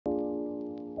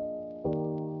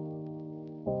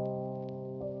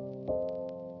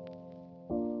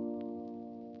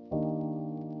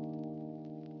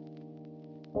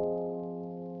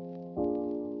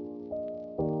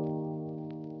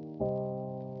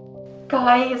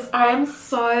Guys, I am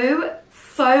so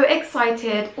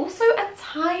excited, also a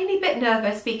tiny bit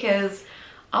nervous because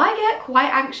I get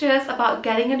quite anxious about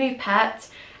getting a new pet,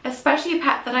 especially a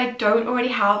pet that I don't already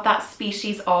have that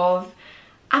species of.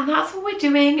 And that's what we're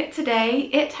doing today.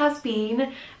 It has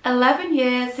been 11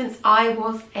 years since I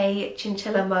was a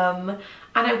chinchilla mum, and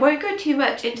I won't go too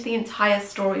much into the entire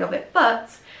story of it,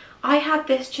 but I had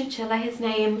this chinchilla. His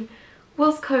name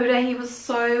was Coda. He was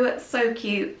so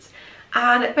cute.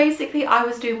 And basically I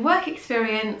was doing work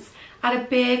experience at a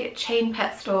big chain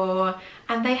pet store,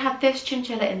 and they had this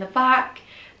chinchilla in the back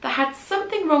that had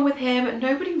something wrong with him.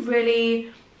 Nobody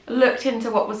really looked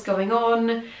into what was going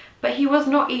on, but he was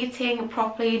not eating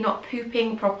properly, not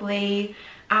pooping properly,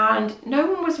 and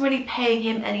no one was really paying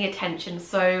him any attention.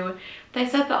 So they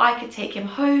said that I could take him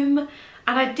home,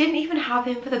 and I didn't even have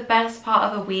him for the best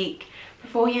part of a week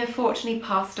before he unfortunately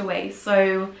passed away.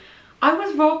 So I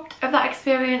was robbed of that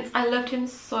experience. I loved him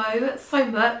so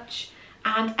much,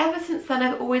 and ever since then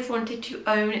I've always wanted to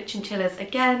own chinchillas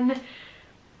again,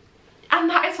 and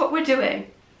that is what we're doing.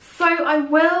 So I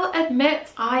will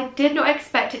admit I did not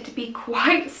expect it to be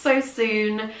quite so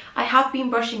soon. I have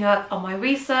been brushing up on my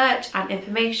research and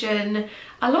information.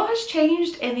 A lot has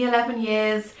changed in the 11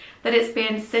 years that it's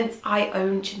been since I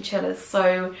owned chinchillas,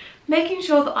 so making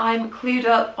sure that I'm clued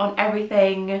up on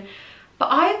everything. But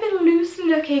I've been loosely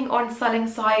looking on selling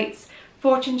sites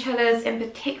for chinchillas in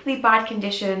particularly bad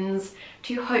conditions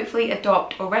to hopefully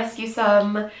adopt or rescue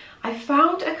some. I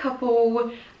found a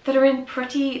couple that are in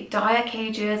pretty dire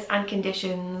cages and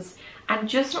conditions and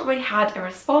just not really had a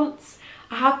response.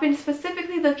 I have been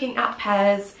specifically looking at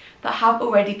pairs that have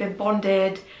already been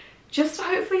bonded just to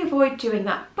hopefully avoid doing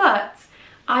that. But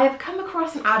I have come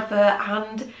across an advert,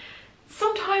 and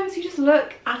sometimes you just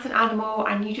look at an animal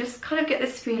and you just kind of get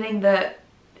this feeling that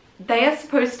they are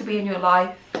supposed to be in your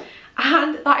life,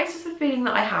 and that is just the feeling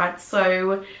that I had.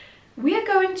 So we are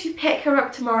going to pick her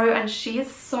up tomorrow, and she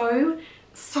is so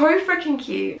freaking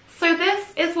cute. So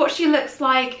this is what she looks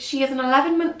like. She is an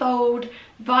 11-month-old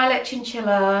violet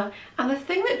chinchilla, and the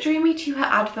thing that drew me to her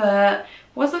advert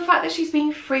was the fact that she's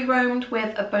being free roamed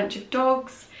with a bunch of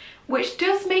dogs, which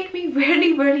does make me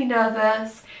really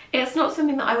nervous. It's not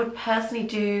something that I would personally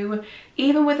do.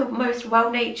 Even with the most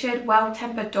well-natured,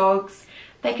 well-tempered dogs,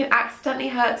 they can accidentally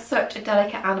hurt such a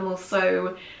delicate animal.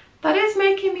 So that is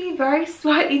making me very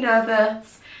slightly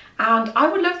nervous, and I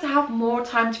would love to have more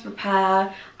time to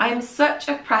prepare. I am such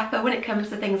a prepper when it comes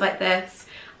to things like this.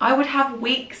 I would have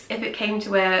weeks if it came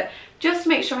to it, just to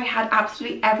make sure I had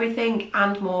absolutely everything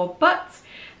and more. But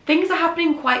things are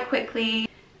happening quite quickly.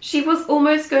 She was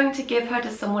almost going to give her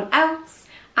to someone else,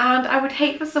 and I would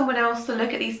hate for someone else to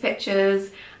look at these pictures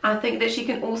and think that she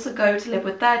can also go to live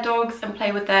with their dogs and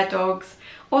play with their dogs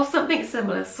or something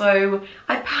similar. So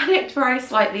I panicked very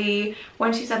slightly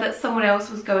when she said that someone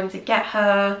else was going to get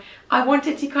her. I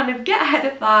wanted to kind of get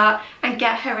ahead of that and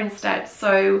get her instead.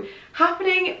 So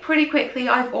happening pretty quickly.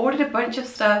 I've ordered a bunch of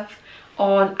stuff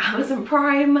on Amazon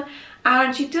Prime,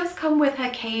 and she does come with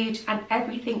her cage and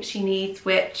everything she needs,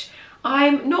 which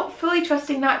I'm not fully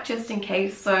trusting that, just in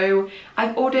case. So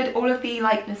I've ordered all of the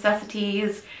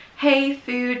necessities, hay,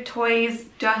 food, toys,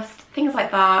 dust, things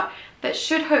like that, that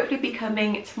should hopefully be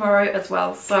coming tomorrow as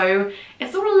well. So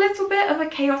it's all a little bit of a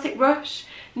chaotic rush.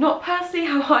 Not personally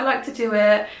how I like to do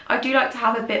it. I do like to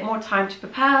have a bit more time to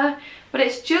prepare, but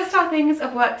it's just how things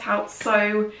have worked out.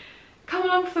 So come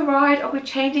along for the ride. I'll be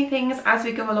changing things as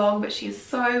we go along, but she's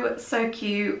so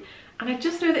cute, and I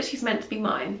just know that she's meant to be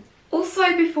mine.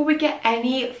 Also, before we get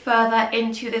any further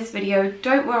into this video,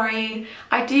 don't worry,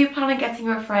 I do plan on getting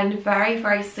her a friend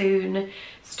very soon.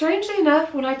 Strangely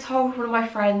enough, when I told one of my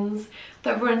friends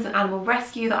that runs an animal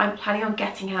rescue that I'm planning on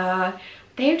getting her,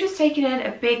 they've just taken in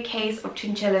a big case of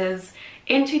chinchillas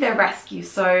into their rescue.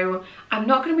 So I'm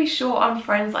not going to be short on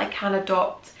friends I can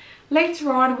adopt.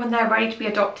 Later on, when they're ready to be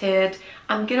adopted,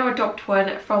 I'm going to adopt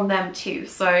one from them too.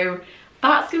 So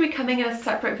that's going to be coming in a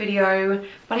separate video,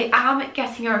 but I am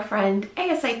getting her a friend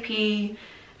ASAP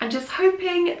and just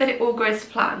hoping that it all goes to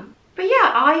plan. But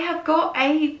yeah, I have got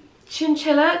a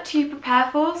chinchilla to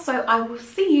prepare for, so I will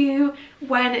see you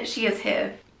when she is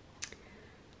here.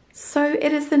 So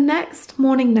it is the next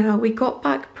morning now. We got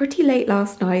back pretty late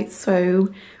last night,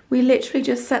 so we literally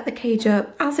just set the cage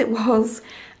up as it was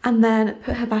and then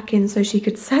put her back in so she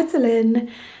could settle in.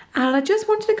 And I just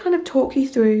wanted to kind of talk you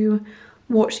through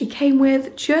what she came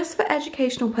with, just for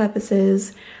educational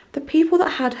purposes. The people that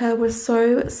had her were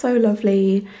so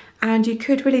lovely, and you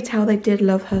could really tell they did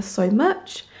love her so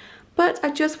much. But I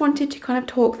just wanted to kind of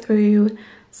talk through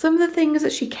some of the things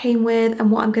that she came with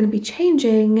and what I'm going to be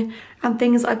changing, and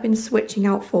things I've been switching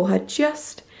out for her,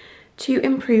 just to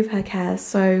improve her care.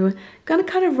 So I'm gonna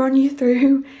kind of run you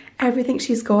through everything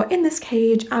she's got in this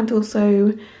cage and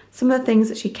also some of the things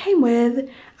that she came with,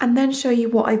 and then show you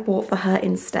what I bought for her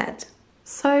instead.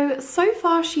 So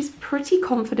far she's pretty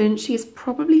confident she's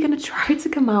probably gonna try to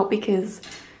come out because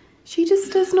she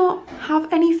just does not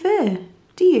have any fear,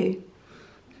 do you?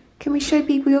 Can we show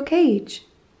people your cage?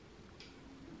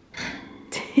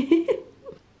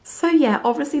 So yeah,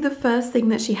 obviously the first thing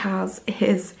that she has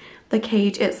is the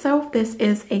cage itself. This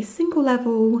is a single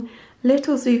level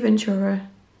little zoo Ventura.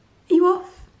 Are you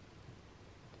off?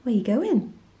 Where you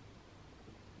going?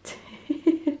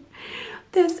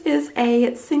 This is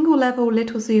a single level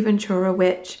little zoo Ventura,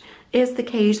 which is the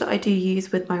cage that I do use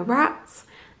with my rats.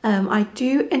 I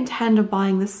do intend on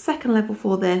buying the second level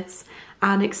for this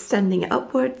and extending it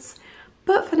upwards,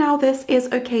 but for now this is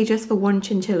okay just for one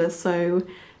chinchilla, so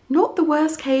not the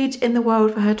worst cage in the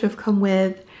world for her to have come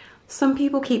with. Some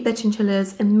people keep their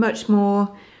chinchillas in much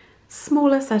more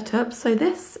smaller setups, so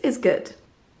this is good.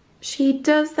 She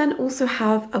does then also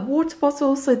have a water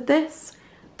bottle, so this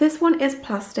one is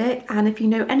plastic, and if you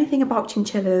know anything about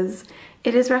chinchillas,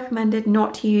 it is recommended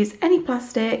not to use any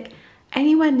plastic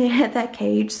anywhere near their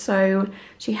cage, so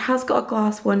she has got a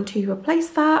glass one to replace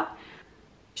that.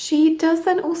 She does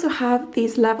then also have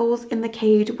these levels in the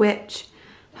cage which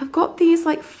have got these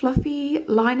like fluffy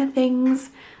liner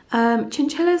things.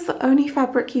 Chinchillas, the only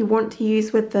fabric you want to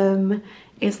use with them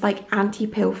is like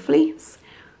anti-pill fleece,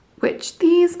 which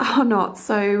these are not.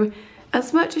 So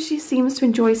as much as she seems to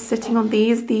enjoy sitting on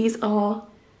these are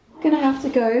gonna have to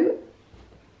go.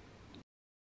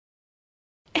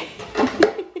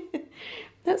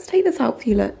 Let's take this out for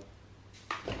you, look.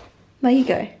 There you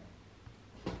go.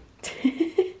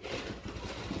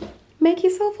 Make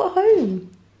yourself at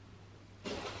home.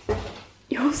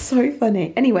 You're so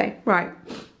funny. Anyway, right.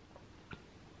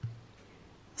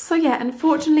 So yeah,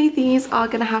 unfortunately these are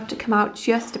gonna have to come out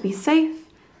just to be safe.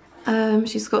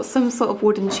 She's got some sort of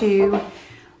wooden chew.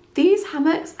 These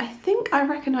hammocks, I think I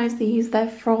recognise these. They're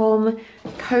from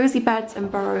Cozy Beds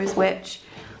and Burrows, which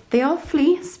they are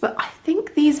fleece, but I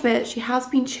think these bits, she has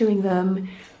been chewing them.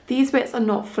 These bits are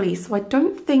not fleece, so I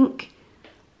don't think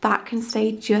that can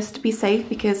stay just to be safe,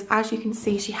 because as you can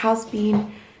see, she has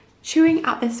been chewing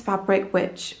at this fabric,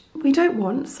 which we don't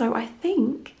want. So I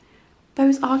think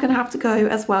those are gonna have to go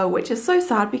as well, which is so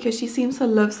sad because she seems to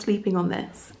love sleeping on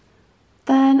this.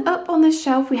 Then up on this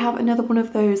shelf, we have another one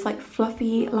of those like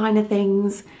fluffy liner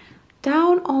things.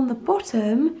 Down on the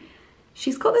bottom,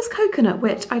 she's got this coconut,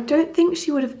 which I don't think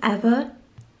she would have ever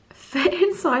fit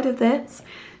inside of this.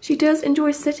 She does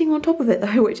enjoy sitting on top of it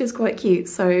though, which is quite cute.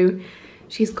 So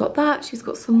she's got that, she's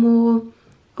got some more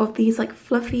of these like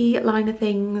fluffy liner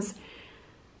things,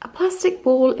 a plastic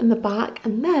ball in the back,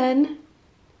 and then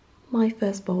my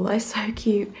first bowl that is so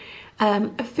cute.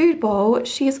 A food bowl.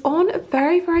 She is on a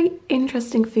very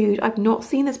interesting food. I've not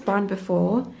seen this brand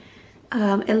before.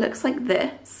 It looks like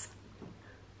this.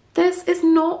 This is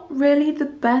not really the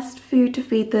best food to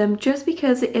feed them, just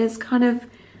because it is kind of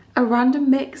a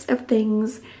random mix of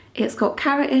things. It's got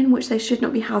carrot in, which they should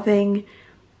not be having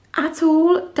at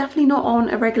all, definitely not on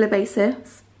a regular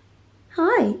basis.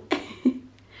 Hi.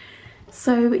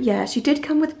 So yeah, she did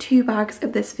come with 2 bags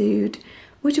of this food,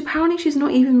 which apparently she's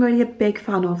not even really a big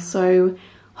fan of, so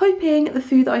hoping the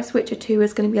food that I switch her to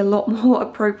is going to be a lot more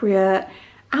appropriate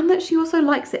and that she also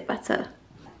likes it better.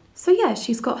 So yeah,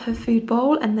 she's got her food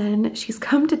bowl, and then she's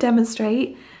come to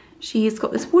demonstrate. She's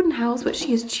got this wooden house which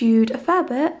she has chewed a fair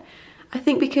bit. I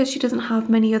think because she doesn't have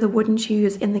many other wooden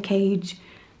chews in the cage,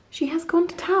 she has gone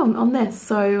to town on this,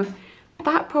 so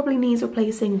that probably needs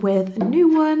replacing with a new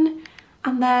one.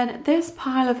 And then this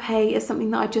pile of hay is something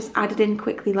that I just added in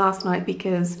quickly last night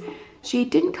because she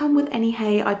didn't come with any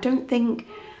hay. I don't think,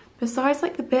 besides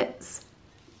like the bits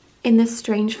in this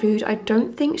strange food, I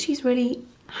don't think she's really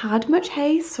had much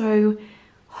hay, so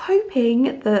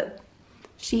hoping that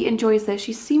she enjoys this.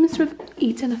 She seems to have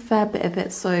eaten a fair bit of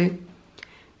it, so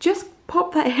just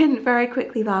popped that in very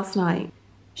quickly last night.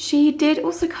 She did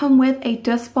also come with a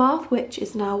dust bath, which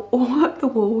is now all up the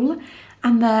wall,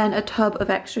 and then a tub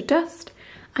of extra dust.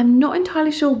 I'm not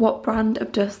entirely sure what brand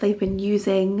of dust they've been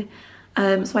using,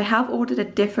 so I have ordered a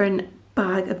different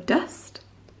bag of dust.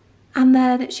 And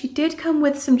then she did come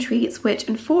with some treats, which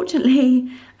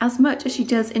unfortunately, as much as she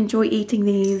does enjoy eating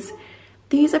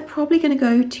these are probably going to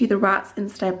go to the rats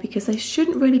instead, because they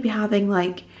shouldn't really be having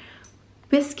like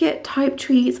biscuit type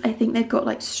treats. I think they've got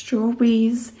like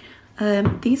strawberries.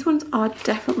 These ones are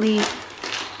definitely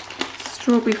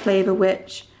strawberry flavour,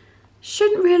 which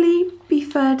shouldn't really be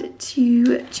fed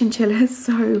to chinchillas.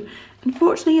 So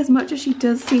unfortunately, as much as she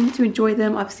does seem to enjoy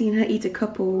them, I've seen her eat a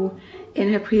couple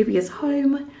in her previous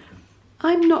home,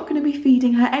 I'm not going to be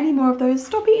feeding her any more of those.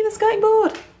 Stop eating the skirting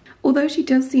board. Although she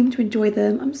does seem to enjoy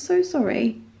them, I'm so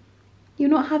sorry. You're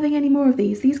not having any more of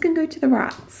these. These can go to the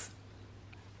rats.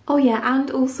 Oh yeah,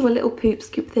 and also a little poop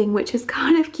scoop thing, which is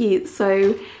kind of cute.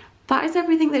 So that is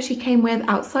everything that she came with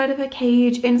outside of her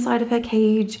cage, inside of her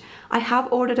cage. I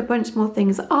have ordered a bunch more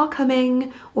things that are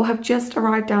coming or have just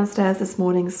arrived downstairs this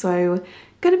morning. So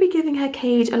going to be giving her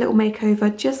cage a little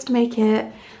makeover just to make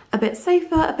it a bit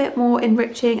safer, a bit more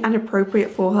enriching and appropriate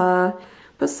for her.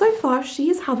 But so far she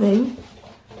is having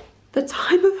the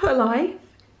time of her life,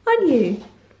 aren't you?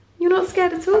 You're not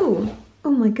scared at all.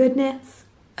 Oh my goodness.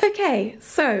 Okay,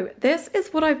 so this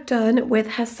is what I've done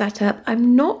with her setup.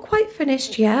 I'm not quite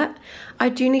finished yet. I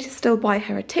do need to still buy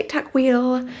her a tic-tac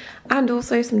wheel and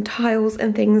also some tiles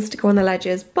and things to go on the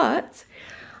ledges, but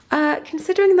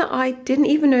considering that I didn't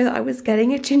even know that I was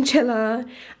getting a chinchilla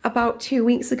about 2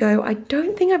 weeks ago, I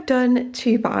don't think I've done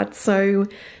too bad. So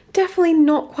definitely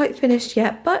not quite finished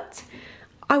yet, but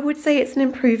I would say it's an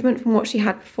improvement from what she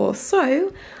had before.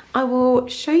 So I will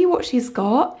show you what she's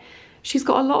got. She's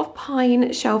got a lot of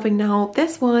pine shelving now.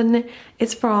 This one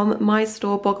is from my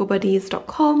store,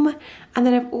 bogglebuddies.com, and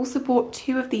then I've also bought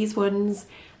 2 of these ones.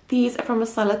 These are from a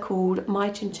seller called My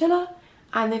Chinchilla,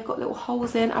 and they've got little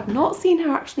holes in. I've not seen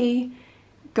her actually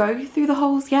go through the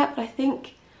holes yet, but I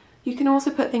think you can also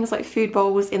put things like food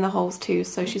bowls in the holes too.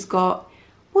 So she's got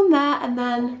one there and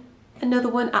then another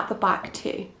one at the back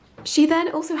too. She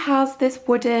then also has this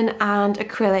wooden and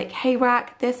acrylic hay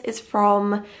rack. This is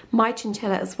from My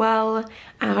Chinchilla as well,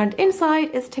 and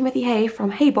inside is Timothy Hay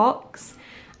from Haybox.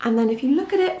 And then if you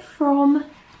look at it from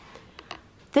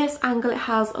this angle, it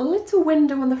has a little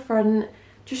window on the front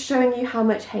just showing you how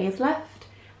much hay is left.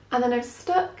 And then I've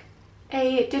stuck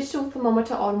a digital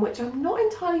thermometer on, which I'm not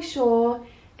entirely sure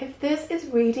if this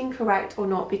is reading correct or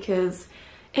not, because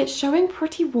it's showing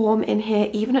pretty warm in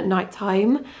here even at night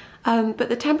time. But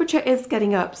the temperature is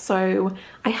getting up, so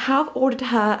I have ordered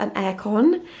her an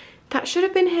aircon. That should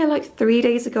have been here like 3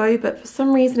 days ago, but for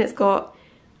some reason it's got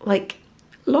like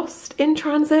lost in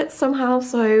transit somehow,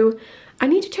 so I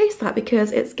need to chase that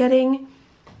because it's getting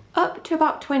up to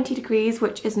about 20 degrees,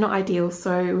 which is not ideal.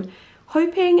 So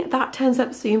hoping that turns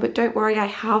up soon, but don't worry, I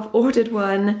have ordered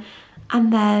one.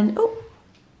 And then, oh,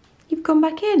 you've gone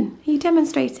back in. Are you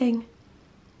demonstrating?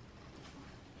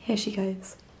 Here she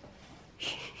goes.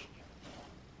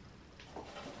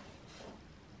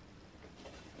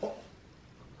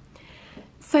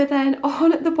 So then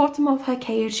on the bottom of her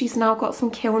cage, she's now got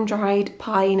some kiln dried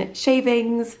pine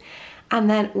shavings and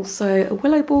then also a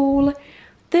willow ball.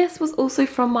 This was also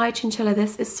from My Chinchilla.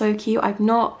 This is so cute. I've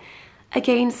not,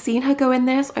 again, seen her go in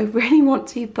this. I really want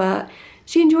to, but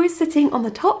she enjoys sitting on the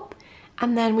top.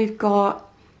 And then we've got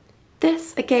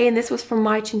this, again, this was from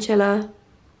My Chinchilla.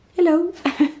 Hello.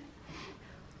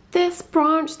 This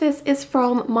branch, this is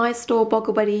from my store,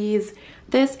 Boggle Buddies.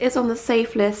 This is on the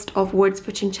safe list of woods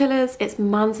for chinchillas. It's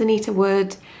manzanita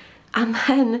wood. And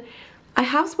then I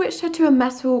have switched her to a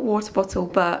metal water bottle,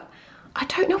 but I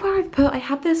don't know where I've put, I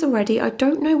had this already, I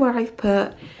don't know where I've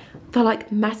put the like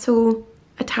metal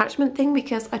attachment thing,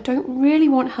 because I don't really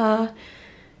want her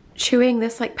chewing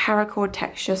this like paracord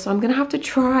texture. So I'm gonna have to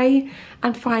try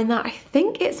and find that. I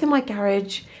think it's in my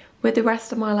garage with the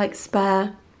rest of my like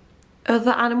spare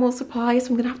other animal supplies.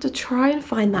 So I'm gonna have to try and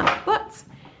find that, but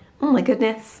oh my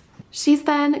goodness. She's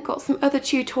then got some other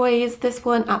chew toys. This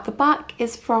one at the back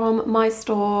is from my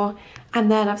store,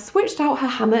 and then I've switched out her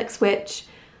hammocks, which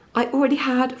I already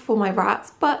had for my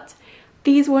rats, but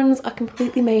these ones are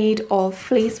completely made of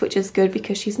fleece, which is good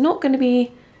because she's not going to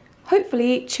be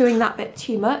hopefully chewing that bit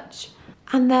too much.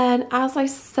 And then, as I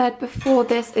said before,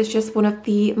 this is just one of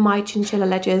the My Chinchilla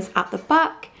ledges at the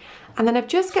back. And then I've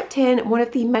just kept in one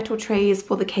of the metal trays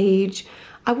for the cage.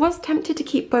 I was tempted to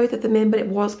keep both of them in, but it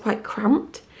was quite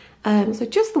cramped. So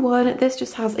just the one. This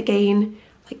just has, again,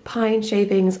 like pine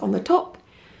shavings on the top,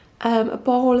 a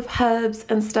bowl of herbs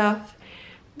and stuff.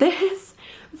 This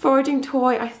foraging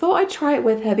toy, I thought I'd try it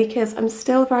with her because I'm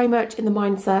still very much in the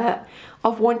mindset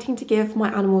of wanting to give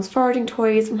my animals foraging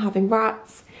toys from having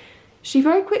rats. She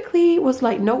very quickly was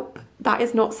like, nope, that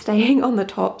is not staying on the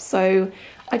top. So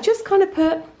I just kind of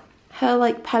put her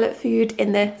like pellet food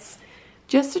in this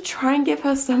just to try and give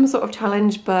her some sort of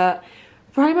challenge, but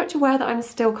very much aware that I'm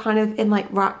still kind of in like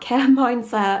rat care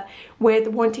mindset with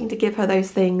wanting to give her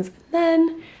those things. And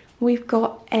then we've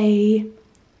got a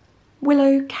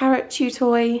willow carrot chew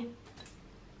toy.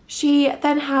 She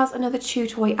then has another chew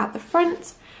toy at the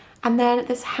front, and then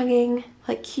this hanging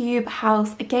like cube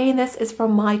house. Again, this is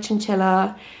from My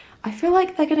Chinchilla. I feel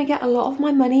like they're gonna get a lot of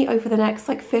my money over the next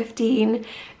like 15,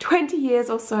 20 years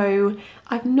or so.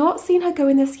 I've not seen her go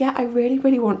in this yet. I really,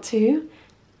 really want to.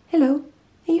 Hello,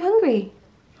 are you hungry?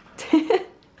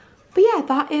 But yeah,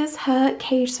 that is her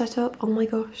cage setup. Oh my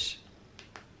gosh.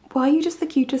 Why are you just the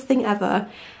cutest thing ever?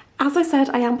 As I said,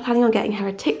 I am planning on getting her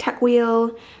a tic-tac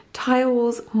wheel,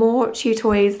 tiles, more chew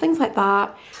toys, things like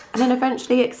that. And then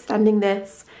eventually extending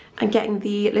this and getting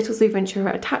the little Zoo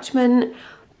Ventura attachment.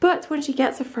 But when she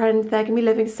gets a friend, they're going to be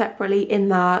living separately in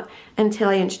that until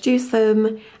I introduce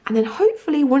them. And then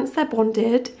hopefully once they're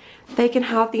bonded, they can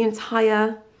have the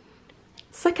entire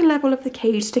second level of the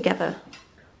cage together.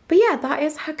 But yeah, that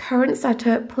is her current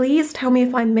setup. Please tell me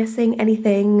if I'm missing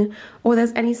anything or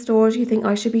there's any stores you think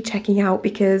I should be checking out,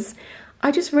 because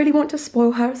I just really want to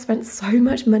spoil her. I've spent so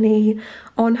much money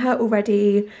on her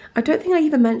already. I don't think I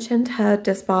even mentioned her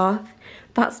dust bath.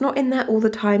 That's not in there all the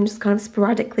time, just kind of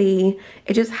sporadically.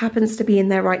 It just happens to be in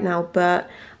there right now, but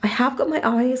I have got my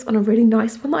eyes on a really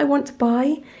nice one that I want to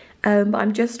buy. But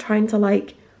I'm just trying to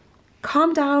like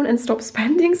calm down and stop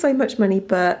spending so much money.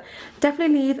 But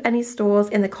definitely leave any stores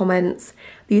in the comments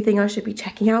that you think I should be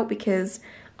checking out, because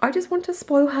I just want to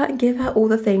spoil her and give her all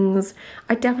the things.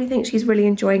 I definitely think she's really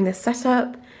enjoying this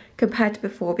setup compared to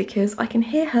before, because I can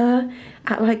hear her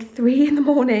at like 3 in the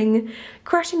morning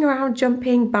crashing around,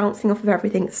 jumping, bouncing off of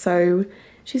everything. So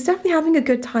she's definitely having a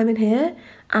good time in here,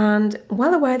 and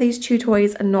well aware these chew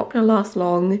toys are not going to last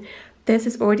long. This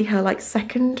is already her like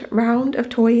second round of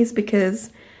toys, because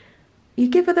you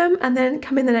give her them and then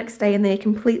come in the next day and they're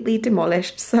completely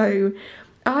demolished. So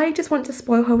I just want to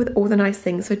spoil her with all the nice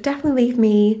things. So definitely leave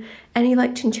me any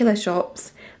like chinchilla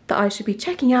shops that I should be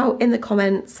checking out in the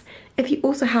comments if you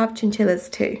also have chinchillas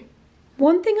too.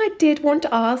 One thing I did want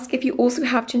to ask, if you also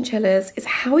have chinchillas, is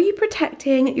how are you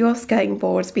protecting your skirting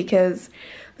boards? Because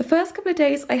the first couple of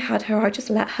days I had her, I just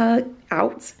let her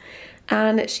out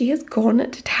and she has gone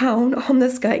to town on the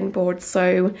skirting board.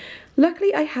 So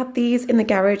luckily I had these in the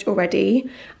garage already.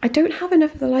 I don't have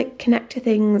enough of the like connector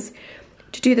things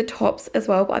to do the tops as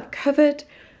well, but I've covered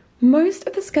most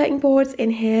of the skirting boards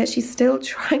in here. She's still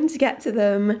trying to get to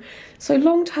them. So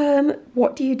long term,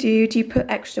 what do you do? Do you put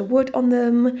extra wood on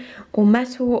them or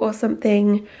metal or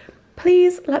something?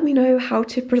 Please let me know how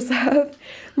to preserve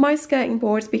my skirting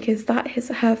boards, because that is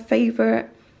her favourite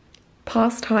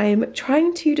pastime,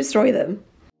 trying to destroy them.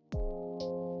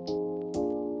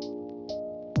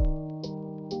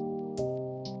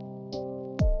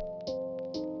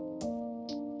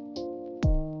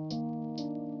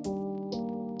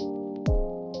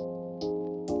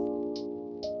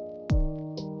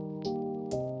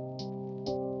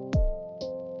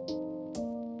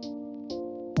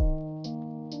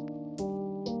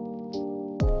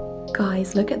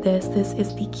 Guys, look at this. This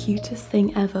is the cutest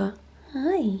thing ever.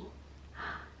 Hi.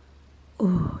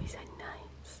 Oh, is that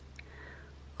nice?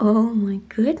 Oh my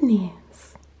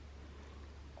goodness.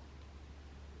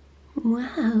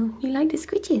 Wow, you like the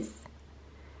scritches?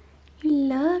 You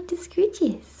love the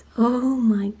scritches. Oh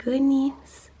my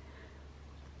goodness.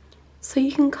 So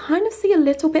you can kind of see a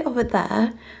little bit of it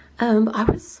there. But I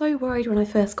was so worried when I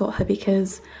first got her,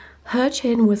 because her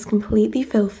chin was completely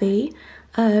filthy.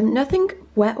 Nothing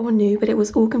wet or new, but it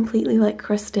was all completely like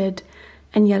crusted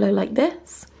and yellow like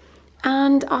this.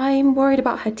 And I'm worried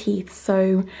about her teeth,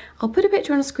 so I'll put a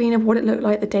picture on the screen of what it looked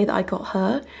like the day that I got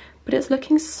her, but it's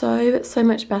looking so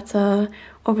much better.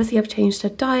 Obviously I've changed her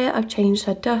diet, I've changed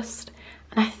her dust,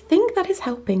 and I think that is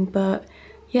helping. But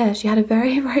yeah, she had a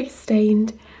very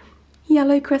stained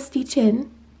yellow crusty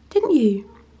chin, didn't you?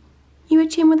 You a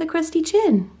chin with a crusty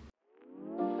chin.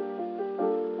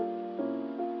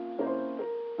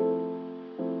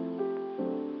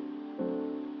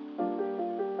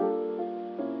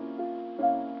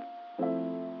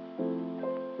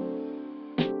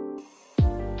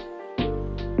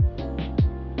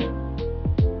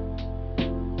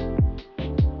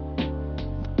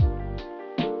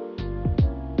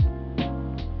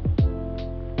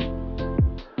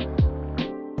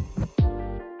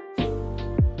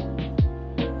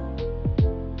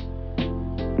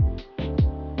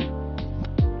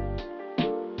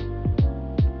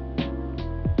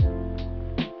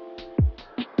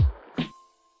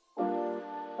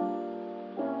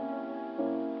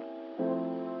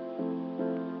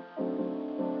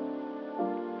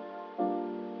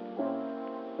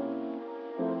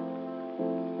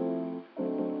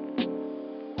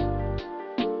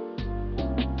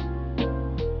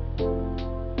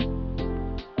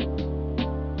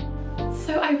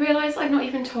 So I realised I've not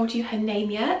even told you her name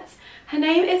yet. Her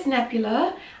name is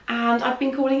Nebula, and I've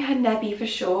been calling her Nebby for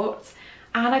short.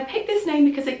 And I picked this name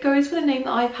because it goes with a name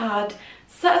that I've had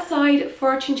set aside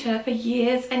for a chinchilla for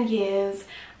years and years,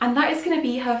 and that is going to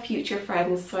be her future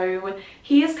friend. So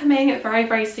he is coming very,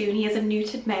 very soon. He is a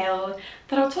neutered male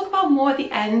that I'll talk about more at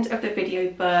the end of the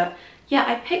video, but yeah,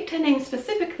 I picked her name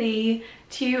specifically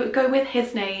to go with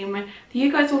his name that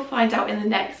you guys will find out in the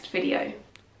next video.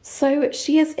 So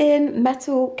she is in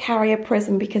metal carrier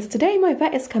prison because today my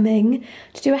vet is coming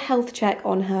to do a health check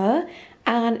on her,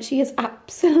 and she is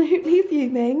absolutely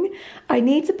fuming. I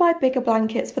need to buy bigger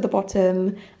blankets for the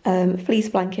bottom, fleece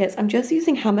blankets. I'm just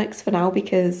using hammocks for now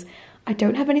because I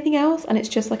don't have anything else, and it's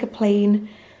just like a plain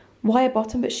wire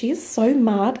bottom, but she is so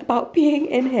mad about being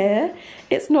in here.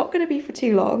 It's not going to be for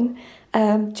too long.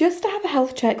 Just to have a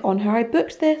health check on her. I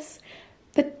booked this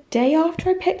the day after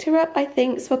I picked her up, I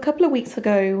think, so a couple of weeks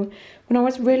ago, when I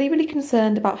was really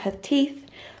concerned about her teeth,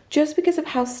 just because of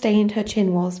how stained her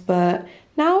chin was, but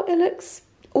now it looks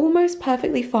almost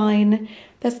perfectly fine.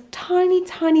 There's a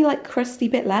tiny like crusty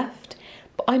bit left,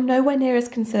 but I'm nowhere near as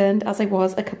concerned as I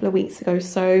was a couple of weeks ago,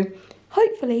 so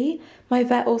hopefully my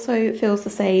vet also feels the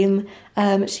same.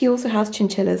 She also has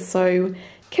chinchillas, so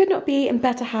could not be in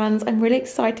better hands. I'm really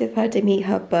excited for her to meet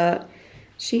her, but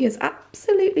she is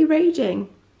absolutely raging,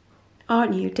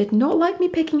 aren't you? Did not like me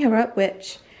picking her up,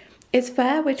 which is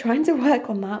fair. We're trying to work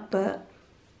on that, but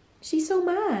she's so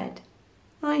mad.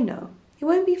 I know. It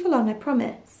won't be for long, I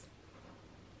promise.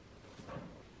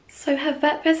 So her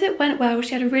vet visit went well.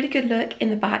 She had a really good look in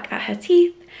the back at her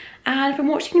teeth, and from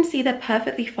what she can see, they're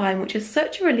perfectly fine, which is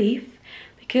such a relief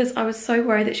because I was so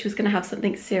worried that she was going to have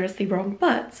something seriously wrong.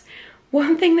 But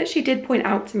one thing that she did point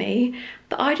out to me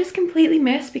that I just completely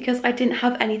missed because I didn't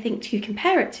have anything to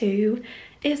compare it to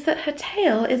is that her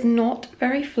tail is not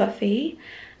very fluffy.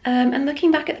 And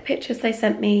looking back at the pictures they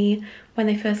sent me when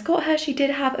they first got her, she did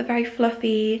have a very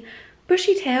fluffy,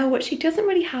 bushy tail, which she doesn't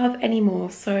really have anymore.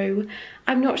 So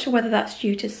I'm not sure whether that's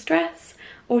due to stress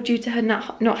or due to her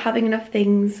not having enough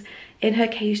things in her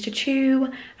cage to chew,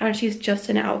 and she's just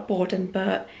in it out of boredom.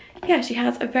 But yeah, she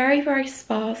has a very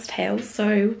sparse tail,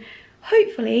 so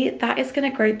hopefully that is going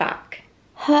to grow back.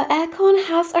 Her aircon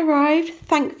has arrived,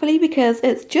 thankfully, because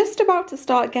it's just about to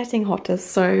start getting hotter.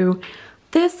 So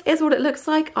this is what it looks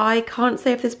like. I can't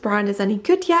say if this brand is any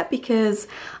good yet because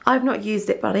I've not used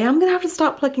it, but I am going to have to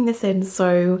start plugging this in.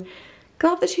 So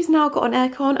glad that she's now got an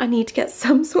aircon. I need to get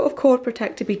some sort of cord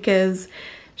protector because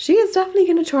she is definitely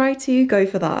going to try to go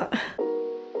for that.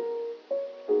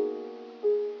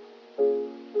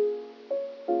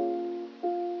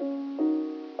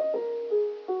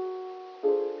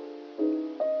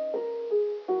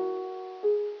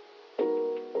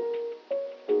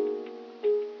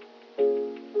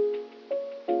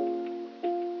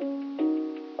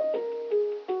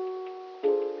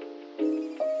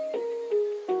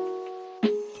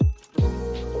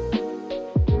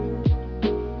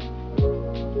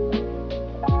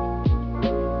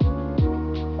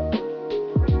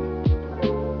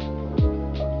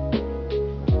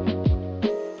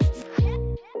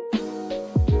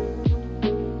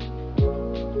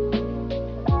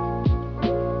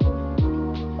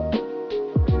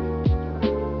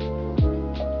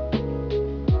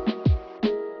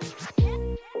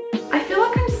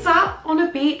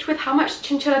 Beach with how much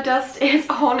chinchilla dust is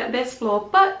on this floor,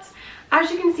 but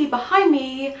as you can see behind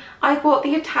me, I bought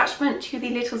the attachment to the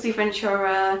little Zoo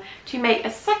Ventura to make a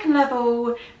second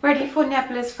level ready for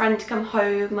Nebula's friend to come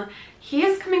home. He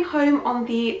is coming home on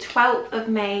the 12th of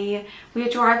May. We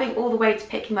are driving all the way to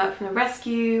pick him up from the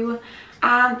rescue,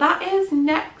 and that is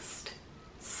next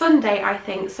Sunday, I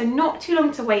think, so not too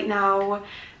long to wait now.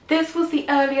 This was the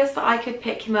earliest that I could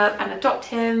pick him up and adopt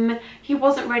him. He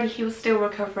wasn't ready, he was still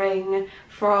recovering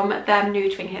from them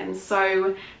neutering him,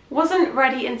 so wasn't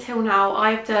ready until now.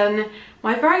 I've done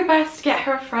my very best to get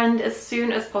her a friend as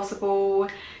soon as possible.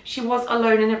 She was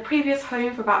alone in a previous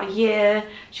home for about a year.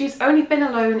 She's only been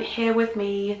alone here with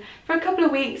me for a couple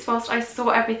of weeks whilst I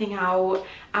sort everything out,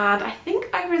 and I think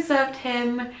I reserved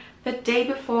him the day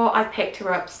before I picked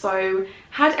her up, so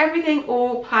had everything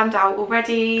all planned out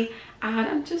already. And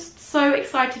I'm just so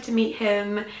excited to meet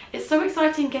him. It's so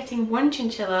exciting getting one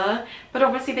chinchilla, but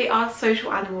obviously they are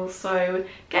social animals, so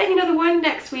getting another one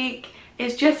next week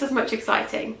is just as much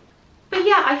exciting. But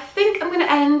yeah, I think I'm going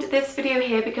to end this video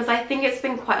here because I think it's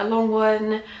been quite a long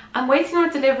one. I'm waiting on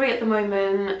a delivery at the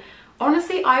moment.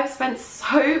 Honestly, I've spent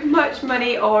so much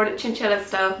money on chinchilla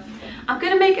stuff. I'm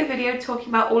going to make a video talking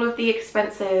about all of the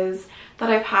expenses that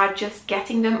I've had just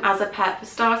getting them as a pet for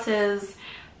starters,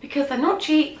 because they're not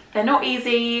cheap, they're not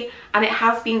easy, and it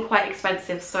has been quite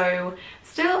expensive. So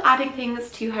still adding things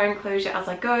to her enclosure as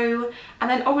I go. And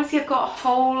then obviously I've got a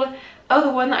whole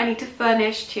other one that I need to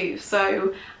furnish too.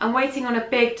 So I'm waiting on a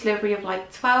big delivery of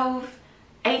like 12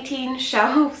 18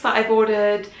 shelves that I've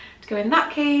ordered to go in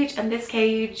that cage and this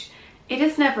cage. It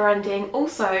is never ending.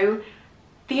 Also,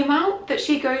 the amount that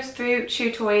she goes through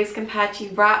chew toys compared to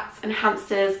rats and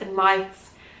hamsters and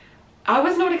mice, I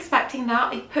was not expecting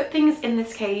that. I put things in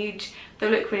this cage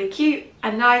that look really cute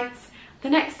and nice. The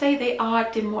next day they are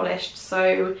demolished,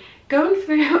 so going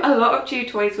through a lot of chew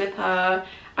toys with her.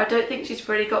 I don't think she's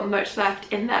really got much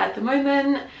left in there at the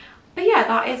moment. But yeah,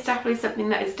 that is definitely something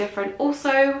that is different.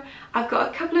 Also, I've got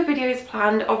a couple of videos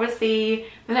planned. Obviously,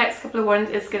 the next couple of ones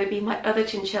is going to be my other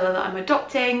chinchilla that I'm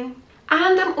adopting.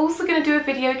 And I'm also going to do a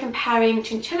video comparing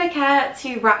chinchilla care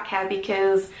to rat care,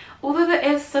 because although there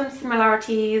is some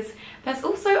similarities, there's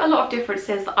also a lot of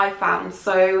differences that I found.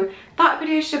 So that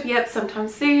video should be up sometime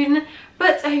soon.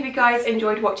 But I hope you guys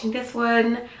enjoyed watching this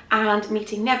one and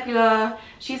meeting Nebula.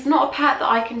 She's not a pet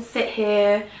that I can sit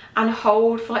here and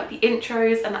hold for like the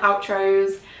intros and the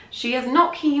outros. She is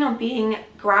not keen on being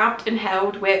grabbed and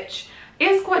held, which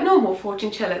is quite normal for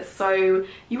chinchillas. So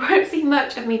you won't see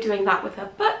much of me doing that with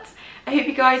her. But I hope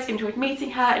you guys enjoyed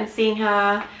meeting her and seeing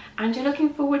her, and you're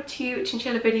looking forward to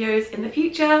chinchilla videos in the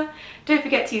future. Don't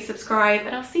forget to subscribe,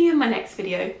 and I'll see you in my next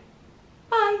video.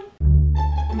 Bye!